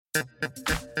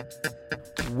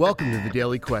Welcome to the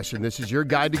Daily Question. This is your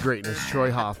guide to greatness, Troy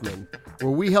Hoffman,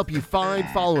 where we help you find,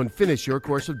 follow, and finish your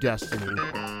course of destiny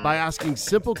by asking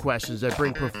simple questions that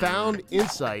bring profound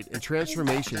insight and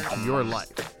transformation to your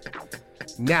life.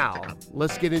 Now,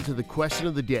 let's get into the question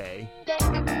of the day.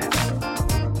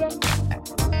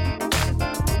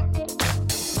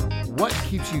 What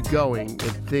keeps you going when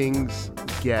things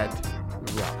get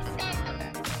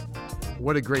rough?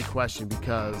 What a great question,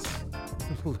 because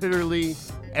literally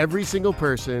every single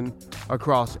person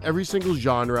across every single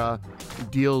genre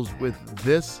deals with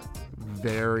this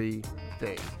very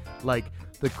thing. Like,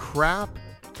 the crap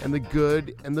and the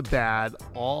good and the bad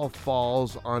all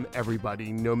falls on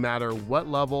everybody, no matter what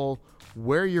level,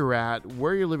 where you're at,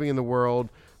 where you're living in the world.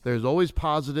 There's always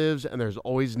positives and there's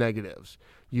always negatives.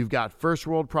 You've got first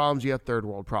world problems, you have third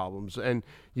world problems, and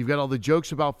you've got all the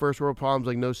jokes about first world problems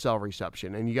like no cell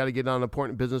reception, and you got to get on an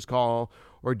important business call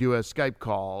or do a Skype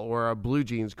call or a Blue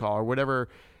Jeans call or whatever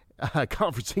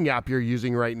conferencing app you're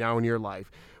using right now in your life.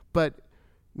 But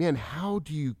man, how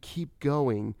do you keep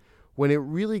going when it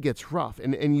really gets rough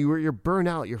and you're burnt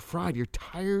out, you're fried, you're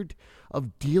tired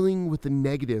of dealing with the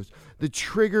negatives? The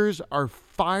triggers are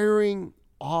firing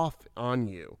off on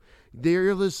you.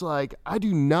 They're just like, I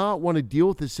do not want to deal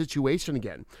with this situation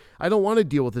again. I don't want to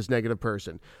deal with this negative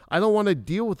person. I don't want to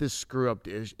deal with this screw-up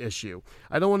issue.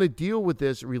 I don't want to deal with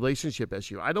this relationship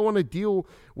issue. I don't want to deal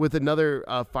with another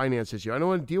finance issue. I don't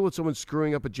want to deal with someone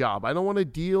screwing up a job. I don't want to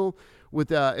deal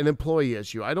with an employee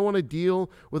issue. I don't want to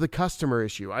deal with a customer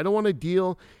issue. I don't want to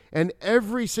deal... And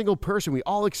every single person, we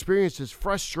all experience this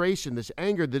frustration, this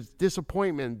anger, this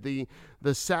disappointment, the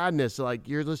sadness. Like,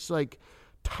 you're just like...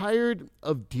 tired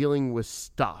of dealing with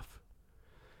stuff.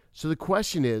 So the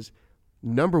question is,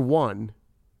 number one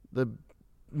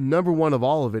of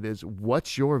all of it is,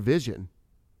 what's your vision?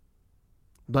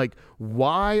 Like,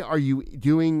 why are you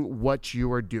doing what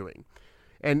you are doing?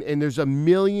 And there's a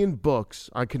million books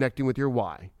on connecting with your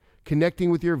why, connecting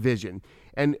with your vision.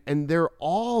 And they're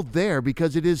all there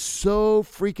because it is so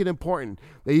freaking important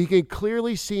that you can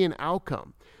clearly see an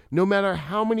outcome. No matter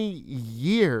how many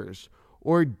years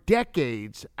or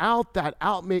decades out that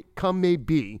outcome may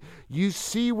be, you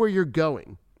see where you're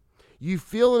going. You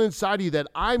feel it inside of you that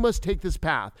I must take this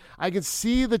path. I can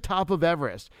see the top of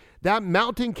Everest. That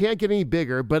mountain can't get any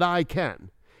bigger, but I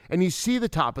can. And you see the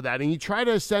top of that, and you try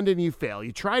to ascend it and you fail.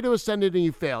 You try to ascend it and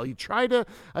you fail. You try to,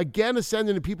 again, ascend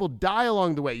it and people die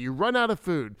along the way. You run out of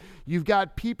food. You've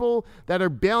got people that are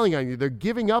bailing on you. They're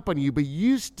giving up on you, but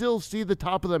you still see the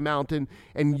top of the mountain,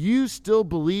 and you still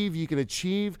believe you can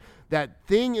achieve that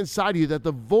thing inside of you that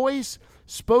the voice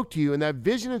spoke to you and that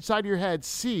vision inside your head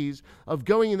sees of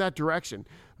going in that direction.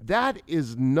 That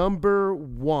is number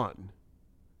one.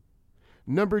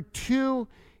 Number two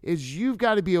is you've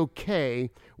got to be okay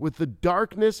with the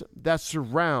darkness that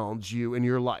surrounds you in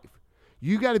your life.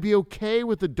 You got to be okay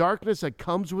with the darkness that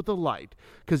comes with the light,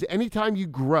 because anytime you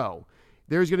grow,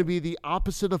 there's going to be the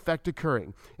opposite effect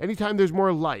occurring. Anytime there's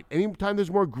more light, anytime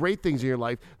there's more great things in your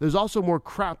life, there's also more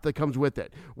crap that comes with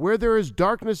it. Where there is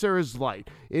darkness, there is light.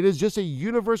 It is just a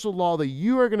universal law that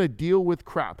you are going to deal with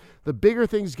crap. The bigger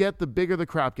things get, the bigger the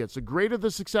crap gets. The greater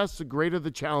the success, the greater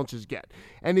the challenges get.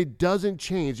 And it doesn't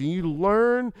change. And you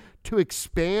learn to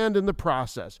expand in the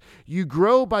process. You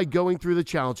grow by going through the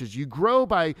challenges. You grow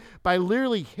by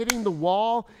literally hitting the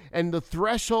wall and the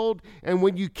threshold. And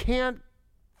when you can't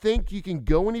think you can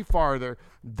go any farther,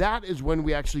 that is when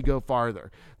we actually go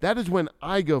farther. That is when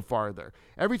I go farther.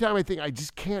 Every time I think I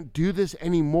just can't do this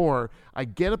anymore, I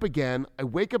get up again, I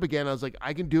wake up again, I was like,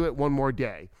 I can do it one more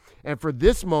day. And for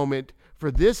this moment, for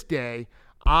this day,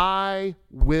 I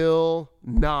will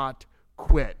not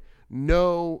quit,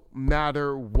 no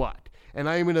matter what. And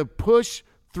I am going to push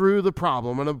through the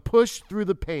problem. I'm going to push through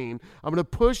the pain. I'm going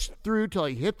to push through till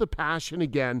I hit the passion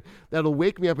again. That'll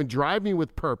wake me up and drive me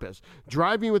with purpose,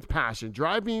 drive me with passion,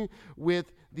 drive me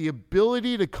with the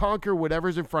ability to conquer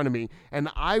whatever's in front of me. And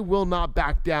I will not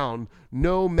back down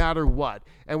no matter what.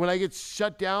 And when I get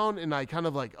shut down and I kind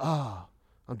of like, I'm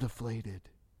deflated,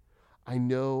 I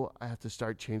know I have to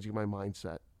start changing my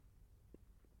mindset.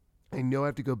 I know I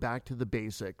have to go back to the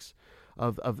basics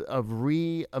of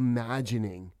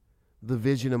reimagining the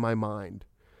vision in my mind.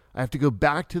 I have to go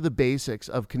back to the basics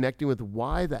of connecting with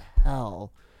why the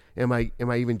hell am I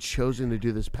even chosen to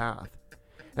do this path?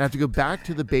 And I have to go back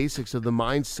to the basics of the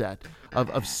mindset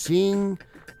of seeing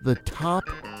the top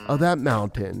of that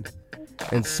mountain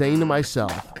and saying to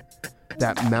myself,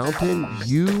 that mountain,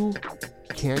 you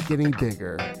can't get any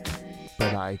bigger,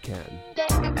 but I can.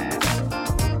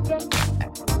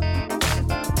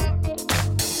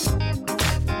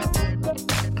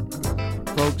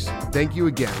 Folks, thank you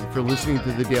again for listening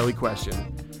to The Daily Question.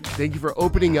 Thank you for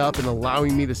opening up and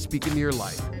allowing me to speak into your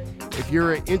life. If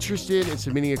you're interested in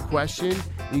submitting a question,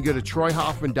 you can go to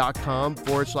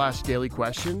troyhoffman.com/daily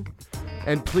question.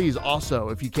 And please also,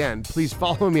 if you can, please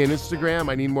follow me on Instagram.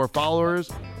 I need more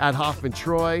followers at Hoffman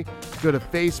Troy. Go to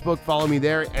Facebook, follow me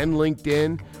there, and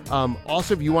LinkedIn.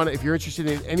 Also, if you're interested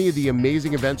in any of the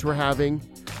amazing events we're having,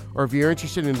 or if you're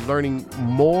interested in learning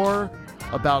more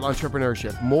about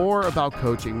entrepreneurship, more about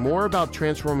coaching, more about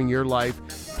transforming your life,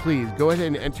 please go ahead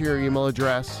and enter your email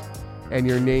address and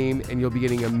your name, and you'll be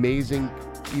getting amazing,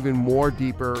 even more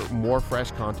deeper, more fresh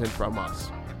content from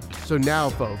us. So now,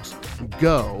 folks,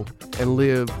 go and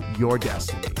live your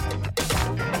destiny.